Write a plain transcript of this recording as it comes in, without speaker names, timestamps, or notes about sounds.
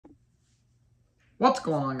What's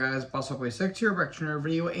going on, guys? BossUp6 here, back to another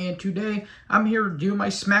video, and today I'm here to do my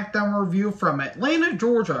Smackdown review from Atlanta,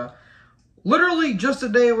 Georgia. Literally just a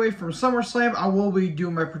day away from Summerslam. I will be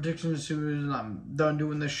doing my predictions as soon as I'm done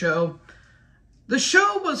doing the show. The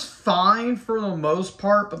show was fine for the most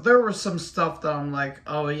part, but there was some stuff that I'm like,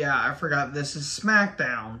 oh yeah, I forgot this is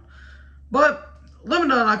Smackdown. But let me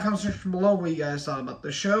know in the comment section below what you guys thought about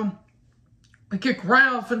the show. We kick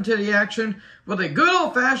right off into the action with a good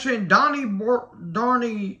old-fashioned Donnybrook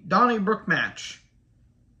match.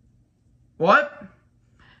 What?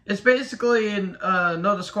 It's basically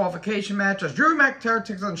no disqualification match as Drew McIntyre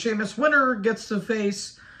takes on Sheamus. Winner gets to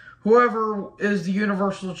face whoever is the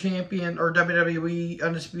Universal Champion or WWE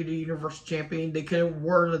Undisputed Universal Champion. They could have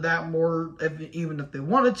worded that more even if they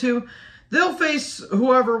wanted to. They'll face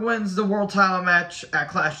whoever wins the world title match at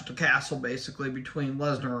Clash at the Castle, basically, between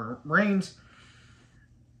Lesnar and Reigns.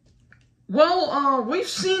 Well, we've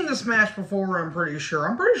seen this match before, I'm pretty sure.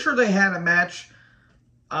 I'm pretty sure they had a match.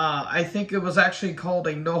 I think it was actually called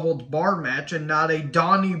a no-holds-barred match and not a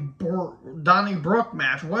Donnybrook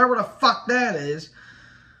match. Whatever the fuck that is.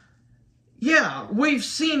 Yeah, we've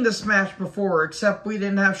seen this match before, except we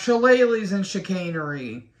didn't have shillelaghs and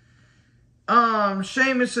chicanery.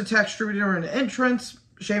 Sheamus attacks Drew during the entrance.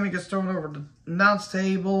 Sheamus gets thrown over the announce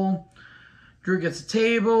table. Drew gets a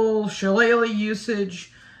table. Shillelagh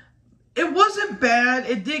usage. It wasn't bad.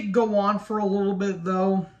 It did go on for a little bit,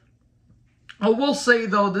 though. I will say,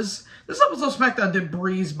 though, this episode of SmackDown did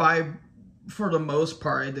breeze by for the most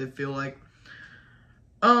part, I did feel like.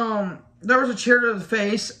 There was a chair to the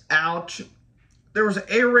face. Ouch. There was an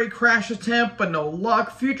air raid crash attempt, but no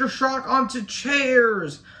luck. Future shock onto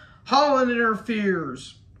chairs. Holland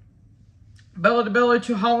interferes. Belly to belly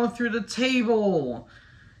to Holland through the table.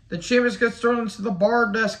 Then Sheamus gets thrown into the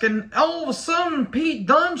bar desk, and all of a sudden, Pete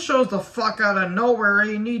Dunne shows the fuck out of nowhere,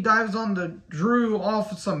 and he dives on the Drew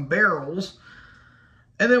off of some barrels.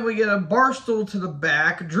 And then we get a bar stool to the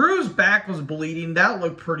back. Drew's back was bleeding. That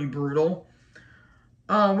looked pretty brutal.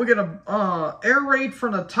 We get a air raid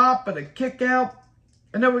from the top and a kick out.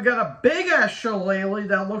 And then we got a big-ass shillelagh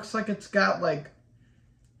that looks like it's got, like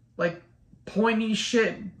pointy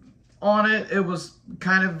shit on it. It was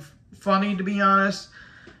kind of funny, to be honest.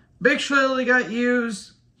 Big shillelagh got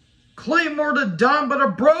used. Claymore to Dunn, but a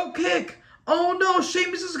bro kick. Oh no,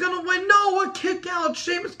 Sheamus is going to win. No, a kick out.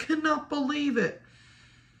 Sheamus cannot believe it.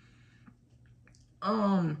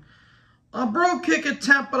 A bro kick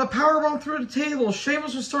attempt, but a powerbomb through the table.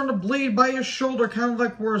 Sheamus was starting to bleed by his shoulder, kind of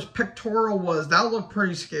like where his pectoral was. That looked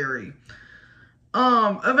pretty scary.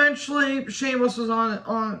 Eventually, Sheamus was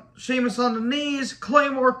on the knees.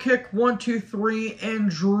 Claymore kick, 1, 2, 3, and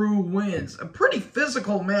Drew wins. A pretty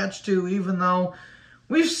physical match too, even though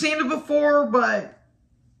we've seen it before. But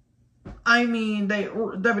I mean,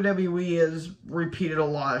 WWE has repeated a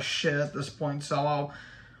lot of shit at this point. So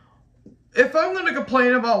if I'm going to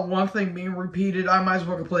complain about one thing being repeated, I might as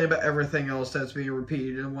well complain about everything else that's being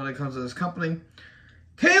repeated when it comes to this company.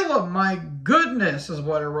 Kayla, my goodness, is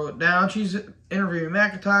what I wrote down. She's interviewing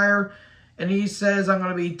McIntyre, and he says, I'm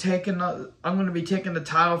going to be taking the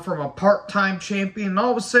title from a part-time champion. And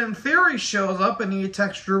all of a sudden, Theory shows up, and he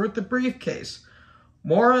attacks Drew with the briefcase.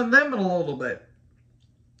 More on them in a little bit.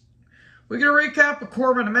 We get a recap of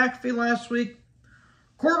Corbin and McAfee last week.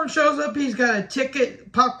 Corbin shows up. He's got a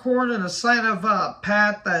ticket, popcorn, and a sign of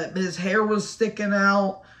Pat that his hair was sticking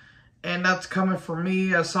out. And that's coming from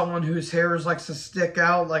me as someone whose hairs likes to stick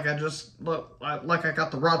out. Like I just look like I got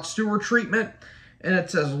the Rod Stewart treatment. And it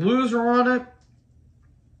says loser on it.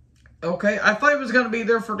 Okay, I thought he was going to be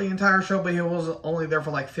there for the entire show, but he was only there for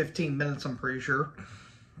like 15 minutes, I'm pretty sure.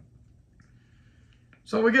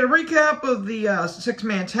 So we get a recap of the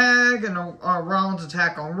six-man tag and Rollins'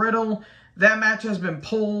 attack on Riddle. That match has been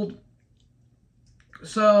pulled.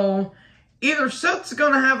 So either Seth's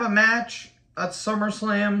going to have a match at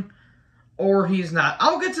SummerSlam, or he's not.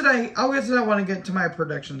 I'll get to that when I get to my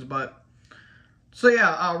predictions. But so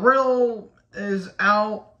yeah, Riddle is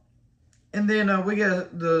out, and then we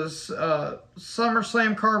get this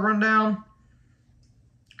SummerSlam card rundown.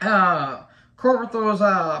 Corbin throws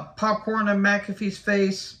popcorn in McAfee's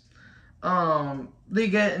face. They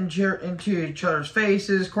get into each other's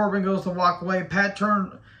faces. Corbin goes to walk away. Pat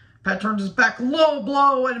turns his back, low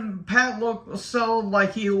blow, and Pat looked so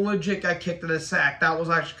like he legit got kicked in the sack. That was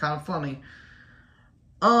actually kind of funny.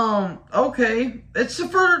 Okay, it's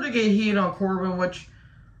further to get heat on Corbin, which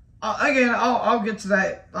again I'll get to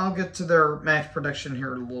that. I'll get to their match prediction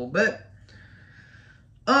here in a little bit.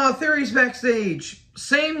 Theory's backstage.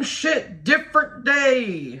 Same shit, different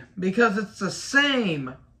day, because it's the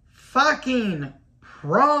same fucking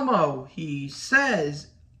promo. He says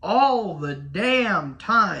all the damn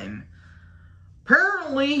time.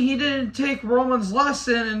 Apparently, he didn't take Roman's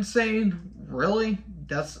lesson and saying, "Really?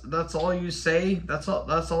 That's all you say? That's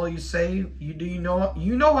all you say? You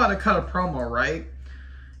know how to cut a promo, right?"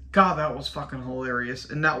 God, that was fucking hilarious,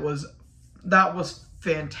 and that was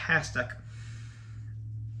fantastic.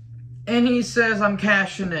 And he says, "I'm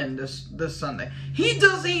cashing in this Sunday." He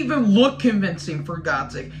doesn't even look convincing, for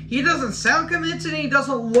God's sake. He doesn't sound convincing. He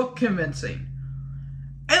doesn't look convincing.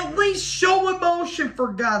 At least show emotion,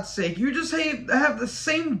 for God's sake. You just have the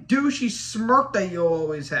same douchey smirk that you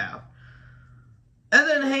always have. And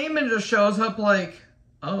then Heyman just shows up like,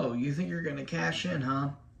 "Oh, you think you're going to cash in,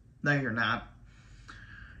 huh? No, you're not.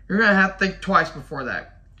 You're going to have to think twice before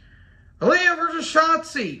that." Aaliyah versus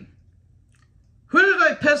Shotzi. Who did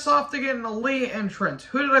I piss off to get an Aaliyah entrance?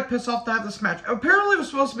 Who did I piss off to have this match? Apparently it was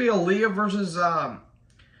supposed to be Aaliyah versus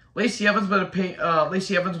Lacey Evans, but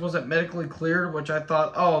Lacey Evans wasn't medically cleared, which I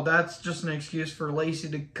thought, oh, that's just an excuse for Lacey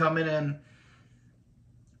to come in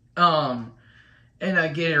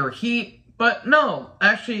and get her heat. But no,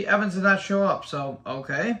 actually Evans did not show up, so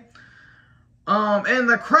okay. And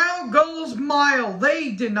the crowd goes mild.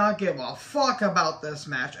 They did not give a fuck about this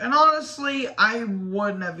match. And honestly, I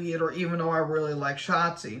wouldn't have either, even though I really like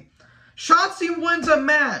Shotzi. Shotzi wins a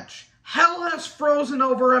match. Hell has frozen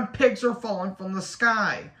over and pigs are falling from the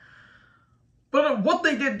sky. But what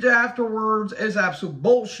they did afterwards is absolute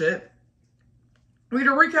bullshit. We had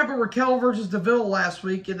a recap of Raquel versus DeVille last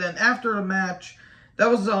week, and then after the match, that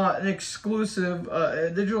was an exclusive, a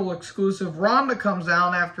digital exclusive. Ronda comes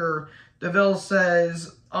down after DeVille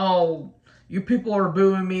says, "Oh, you people are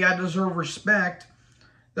booing me. I deserve respect."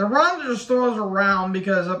 Then Ronda just throws her around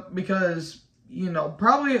because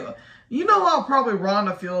probably how probably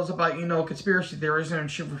Ronda feels about conspiracy theories, and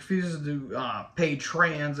she refuses to pay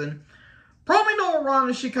trans, and probably know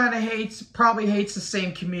Ronda she kind of probably hates the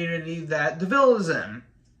same community that DeVille is in.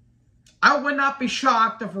 I would not be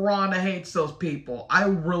shocked if Ronda hates those people. I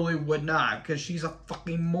really would not, because she's a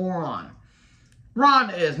fucking moron.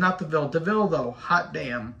 Ronda is, not DeVille. DeVille, though, hot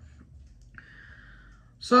damn.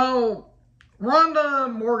 So, Ronda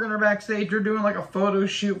and Morgan are backstage. They're doing like a photo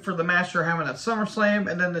shoot for the match they're having at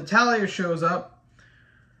Summerslam. And then Natalya shows up.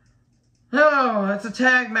 "Oh, it's a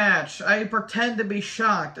tag match. I pretend to be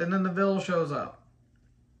shocked." And then DeVille shows up.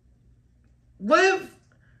 Liv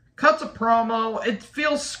cuts a promo. It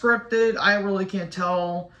feels scripted. I really can't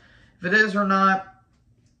tell if it is or not.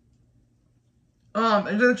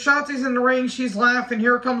 And then Shotzi's in the ring. She's laughing.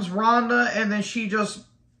 Here comes Ronda, and then she just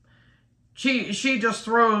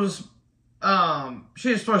throws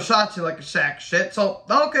Shotzi like a sack of shit. So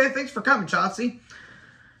okay, thanks for coming, Shotzi.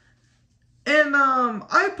 And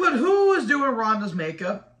I put, who is doing Ronda's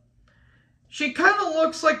makeup? She kind of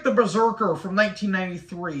looks like the Berserker from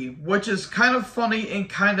 1993, which is kind of funny and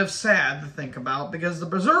kind of sad to think about, because the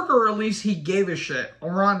Berserker, at least he gave a shit,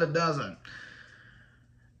 and Ronda doesn't.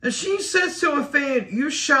 And she says to a fan, "You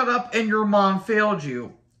shut up and your mom failed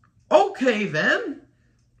you." Okay, then.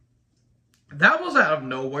 That was out of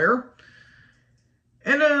nowhere.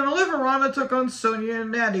 And then Liv and Ronda took on Sonya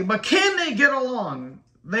and Natty. But can they get along?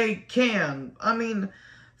 They can. I mean,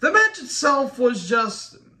 the match itself was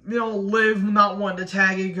just, Liv not wanting to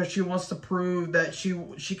tag in because she wants to prove that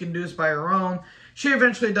she can do this by her own. She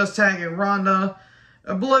eventually does tag in Ronda.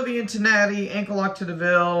 Oblivion to Natty, ankle lock to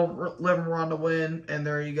DeVille, Liv and Ronda win, and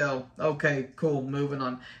there you go. Okay, cool, moving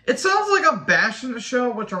on. It sounds like I'm bashing the show,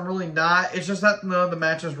 which I'm really not. It's just that none of the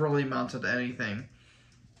matches really amounted to anything.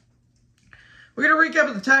 We're going to recap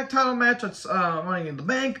of the tag title match. It's Money in the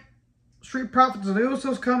Bank. Street Profits and the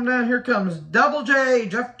Usos come down. Here comes Double J,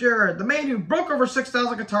 Jeff Jarrett, the man who broke over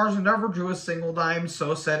 6,000 guitars and never drew a single dime,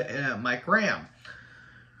 so said Mike Graham.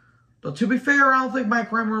 Though, to be fair, I don't think Mike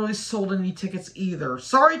Graham really sold any tickets either.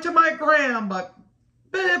 Sorry to Mike Graham, but a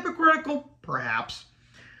bit hypocritical, perhaps.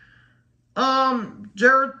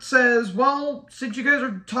 Jarrett says, "Well, since you guys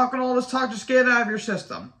are talking all this talk, just get it out of your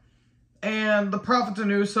system." And the Profits and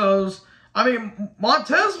Usos, I mean,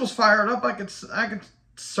 Montez was fired up. I could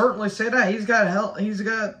certainly say that. He's got a hell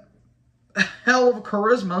of a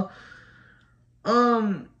charisma.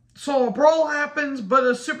 So a brawl happens, but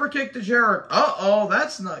a super kick to Jarrett. Uh-oh,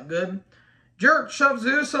 that's not good. Jarrett shoves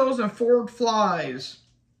the Usos and forward flies.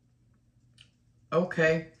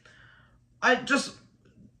 Okay.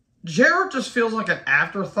 Jarrett just feels like an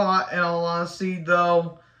afterthought, in all honesty,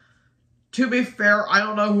 though. To be fair, I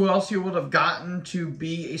don't know who else you would have gotten to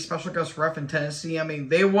be a special guest ref in Tennessee. I mean,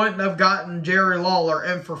 they wouldn't have gotten Jerry Lawler,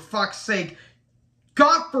 and for fuck's sake,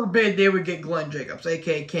 God forbid they would get Glenn Jacobs,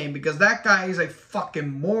 a.k.a. Kane, because that guy is a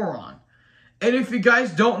fucking moron. And if you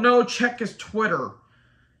guys don't know, check his Twitter.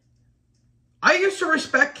 I used to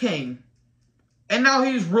respect Kane. And now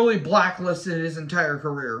he's really blacklisted his entire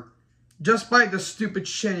career. Just by the stupid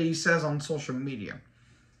shit he says on social media.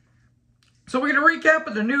 So we're going to recap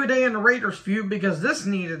of the New Day and the Raiders feud because this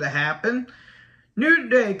needed to happen. New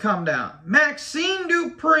Day come down. Maxine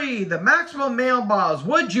Dupree, the Maximum Male Boss.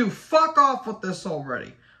 Would you fuck off with this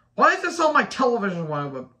already? Why is this on my television when I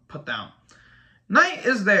would put down? Knight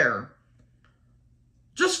is there.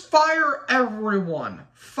 Just fire everyone.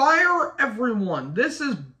 Fire everyone. This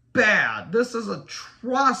is bad. This is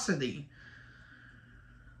atrocity.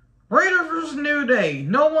 Raiders versus New Day.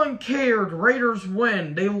 No one cared. Raiders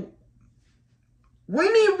win. We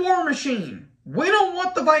need War Machine. We don't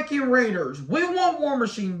want the Viking Raiders. We want War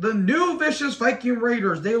Machine. The new vicious Viking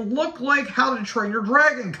Raiders. They look like How to Train Your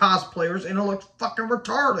Dragon cosplayers, and it looks fucking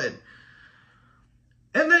retarded.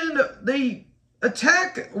 And then they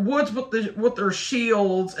attack Woods with their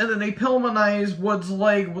shields, and then they Pillmanize Woods'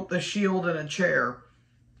 leg with the shield and a chair.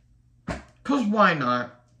 Because why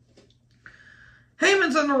not?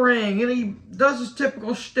 Heyman's in the ring, and he does his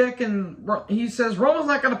typical shtick, and he says Roman's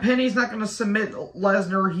not going to pin, he's not going to submit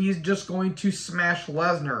Lesnar, he's just going to smash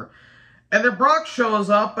Lesnar. And then Brock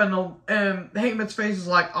shows up, and Heyman's face is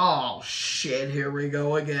like, oh, shit, here we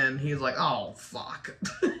go again. He's like, oh, fuck.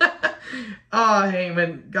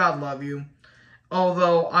 Heyman, God love you.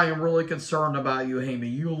 Although, I am really concerned about you,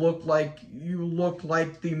 Heyman. You look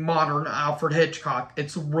like the modern Alfred Hitchcock.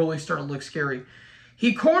 It's really starting to look scary.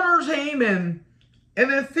 He corners Heyman, and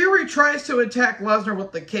then Theory tries to attack Lesnar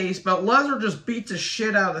with the case, but Lesnar just beats the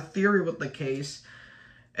shit out of Theory with the case.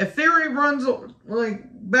 And Theory runs,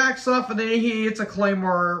 backs off, and then he hits a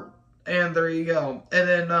Claymore, and there you go. And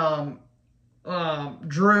then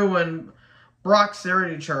Drew and Brock stare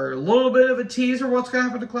at each other. A little bit of a teaser what's going to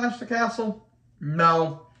happen to Clash of the Castle?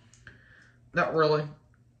 No. Not really.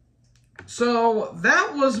 So,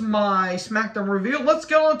 that was my Smackdown review. Let's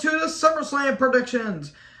get on to the Summerslam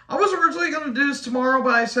predictions. I was originally going to do this tomorrow,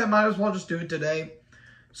 but I said might as well just do it today.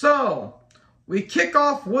 So, we kick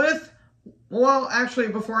off with, well, actually,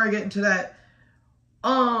 before I get into that,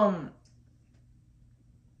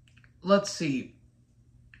 let's see.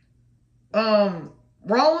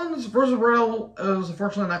 Rollins versus Riddle is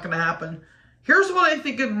unfortunately not going to happen. Here's what I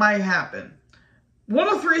think it might happen. One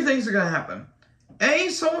of three things are going to happen. A,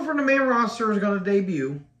 someone from the main roster is going to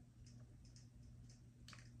debut.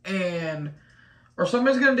 Or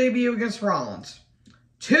somebody's going to debut against Rollins.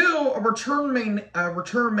 2, a return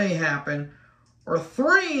may happen. Or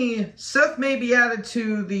 3, Seth may be added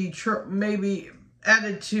to the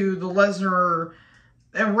Lesnar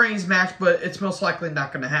and Reigns match, but it's most likely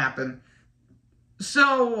not going to happen.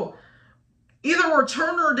 So, either a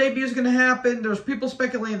return or a debut is going to happen. There's people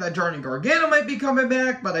speculating that Johnny Gargano might be coming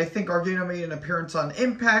back, but I think Gargano made an appearance on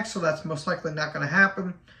Impact, so that's most likely not going to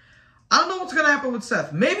happen. I don't know what's going to happen with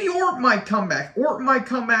Seth. Maybe Orton might come back. Orton might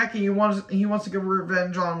come back and he wants to get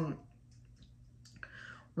revenge on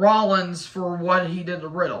Rollins for what he did to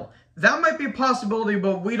Riddle. That might be a possibility,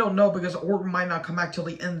 but we don't know because Orton might not come back till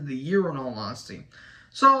the end of the year, in all honesty.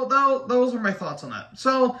 So, those are my thoughts on that.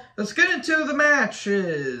 So, let's get into the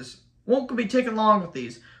matches. Won't be taking long with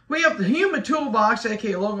these. We have the Human Toolbox,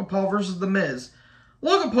 aka Logan Paul versus The Miz.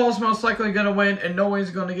 Logan Paul's most likely going to win, and no one's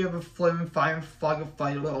going to give a fuck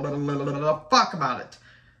about it.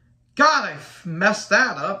 God, I messed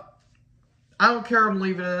that up. I don't care, I'm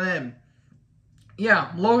leaving it in.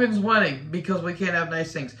 Yeah, Logan's winning, because we can't have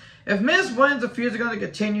nice things. If Miz wins, the feud's going to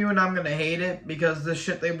continue, and I'm going to hate it, because the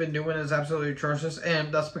shit they've been doing is absolutely atrocious,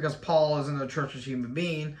 and that's because Paul isn't an atrocious human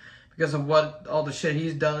being. Because of all the shit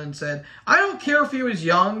he's done and said. I don't care if he was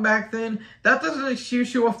young back then. That doesn't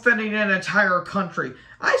excuse you offending an entire country.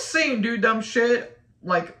 I say and do dumb shit,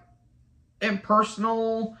 like, in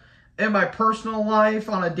my personal life,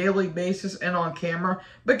 on a daily basis, and on camera.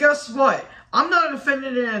 But guess what? I'm not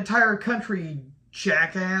offending an entire country, you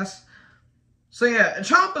jackass. So yeah,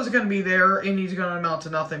 Ciampa's going to be there, and he's going to amount to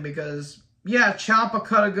nothing because, yeah, Ciampa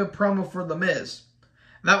cut a good promo for The Miz.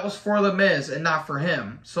 That was for The Miz and not for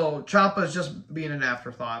him. So, Ciampa's just being an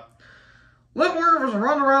afterthought. Liv Morgan versus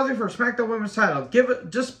Ronda Rousey for SmackDown Women's title.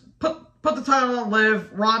 Just put the title on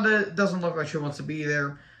Liv. Ronda doesn't look like she wants to be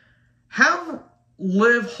there. Have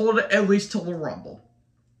Liv hold it at least till the Rumble.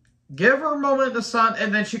 Give her a moment in the sun,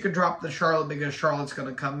 and then she could drop the Charlotte because Charlotte's going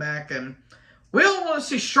to come back. And we don't want to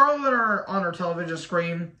see Charlotte on our television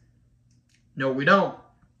screen. No, we don't.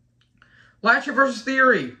 Lashley versus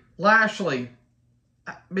Theory. Lashley.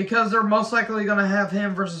 Because they're most likely going to have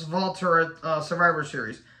him versus Walter at Survivor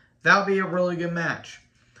Series. That'll be a really good match.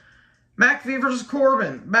 McAfee versus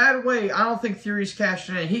Corbin. By the way, I don't think Theory's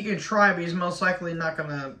cashing in. He can try, but he's most likely not going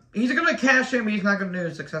to... He's going to cash in, but he's not going to do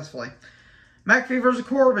it successfully. McAfee versus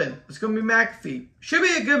Corbin. It's going to be McAfee. Should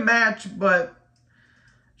be a good match, but...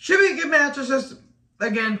 Should be a good match. It's just,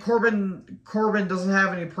 again, Corbin doesn't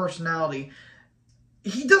have any personality.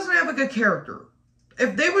 He doesn't have a good character.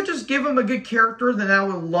 If they would just give him a good character, then I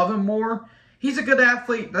would love him more. He's a good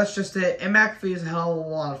athlete. That's just it. And McAfee is a hell of a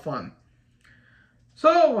lot of fun.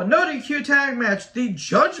 So, a no DQ tag match. The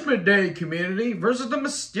Judgment Day community versus the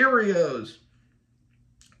Mysterios.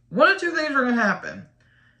 One of two things are going to happen.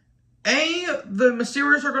 A, the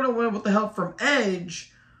Mysterios are going to win with the help from Edge.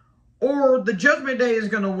 Or the Judgment Day is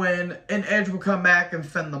going to win and Edge will come back and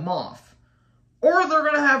fend them off. Or they're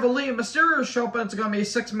going to have Aaliyah and Mysterio show up and it's going to be a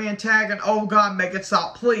 6-man tag and oh god, make it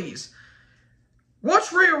stop, please.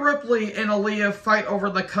 Watch Rhea Ripley and Aaliyah fight over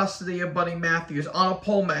the custody of Buddy Matthews on a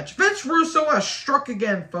pole match. Vince Russo has struck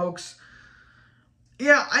again, folks.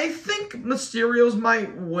 Yeah, I think Mysterios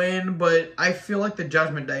might win, but I feel like the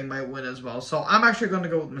Judgment Day might win as well. So I'm actually going to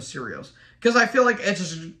go with Mysterios. Because I feel like Edge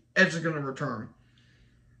is going to return.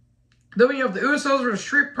 Then we have the Usos versus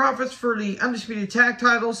Street Profits for the Undisputed Tag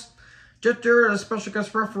Titles. Jeff Jarrett as special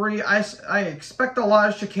guest referee. I expect a lot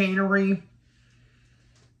of chicanery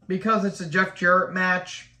because it's a Jeff Jarrett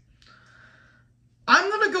match. I'm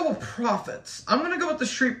going to go with Profits. I'm going to go with the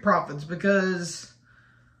Street Profits because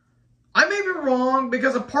I may be wrong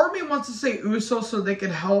because a part of me wants to say Usos so they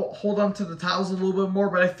can hold on to the titles a little bit more,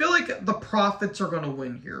 but I feel like the Profits are going to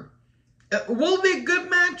win here. Will it be a good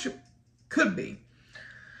match? Could be.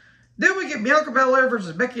 Then we get Bianca Belair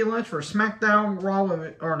versus Becky Lynch for SmackDown Raw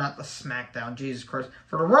Women, or not the SmackDown, Jesus Christ,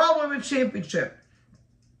 for the Raw Women's Championship.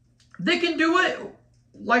 They can do it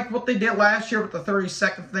like what they did last year with the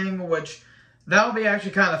 30-second thing, which that'll be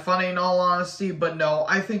actually kind of funny in all honesty, but no,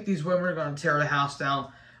 I think these women are going to tear the house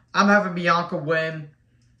down. I'm having Bianca win.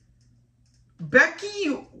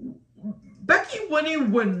 Becky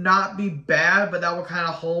winning would not be bad, but that would kind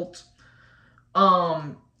of halt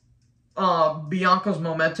Bianca's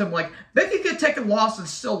momentum. Like, Becky could take a loss and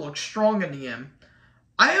still look strong in the end.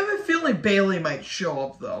 I have a feeling Bayley might show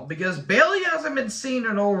up, though, because Bayley hasn't been seen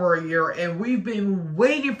in over a year, and we've been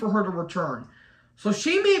waiting for her to return. So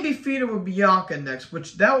she may be feuding with Bianca next,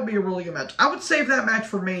 which that would be a really good match. I would save that match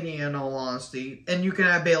for Mania, in all honesty, and you can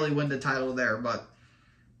have Bayley win the title there, but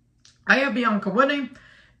I have Bianca winning.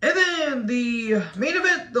 And then the main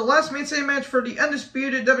event, the last mainstay match for the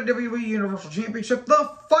undisputed WWE Universal Championship,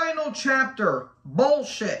 the final chapter.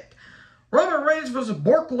 Bullshit. Roman Reigns versus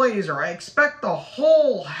Brock Lesnar. I expect a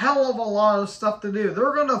whole hell of a lot of stuff to do.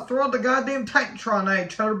 They're going to throw the goddamn Titantron at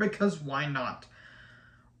each other because why not?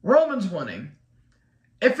 Roman's winning.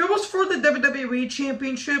 If it was for the WWE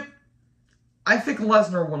Championship, I think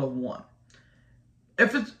Lesnar would have won.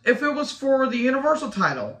 If it was for the Universal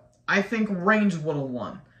title, I think Reigns would have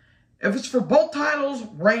won. If it's for both titles,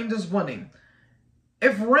 Reigns is winning.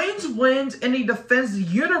 If Reigns wins and he defends the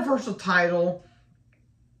Universal title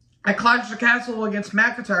at Clash of the Castle against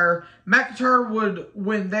McIntyre, McIntyre would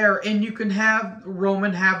win there, and you can have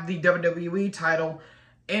Roman have the WWE title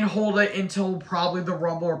and hold it until probably the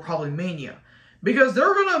Rumble or probably Mania. Because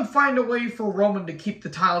they're going to find a way for Roman to keep the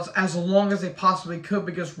titles as long as they possibly could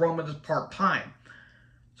because Roman is part-time.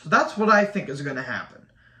 So that's what I think is going to happen.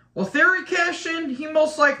 Will Theory cash in? He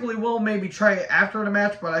most likely will maybe try it after the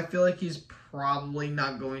match, but I feel like he's probably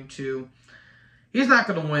not going to. He's not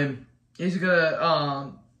going to win. He's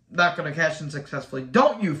not going to cash in successfully.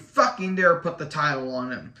 Don't you fucking dare put the title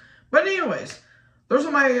on him. But anyways, those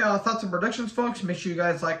are my thoughts and predictions, folks. Make sure you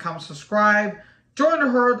guys like, comment, subscribe. Join the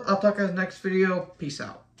herd. I'll talk to you guys next video. Peace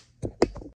out.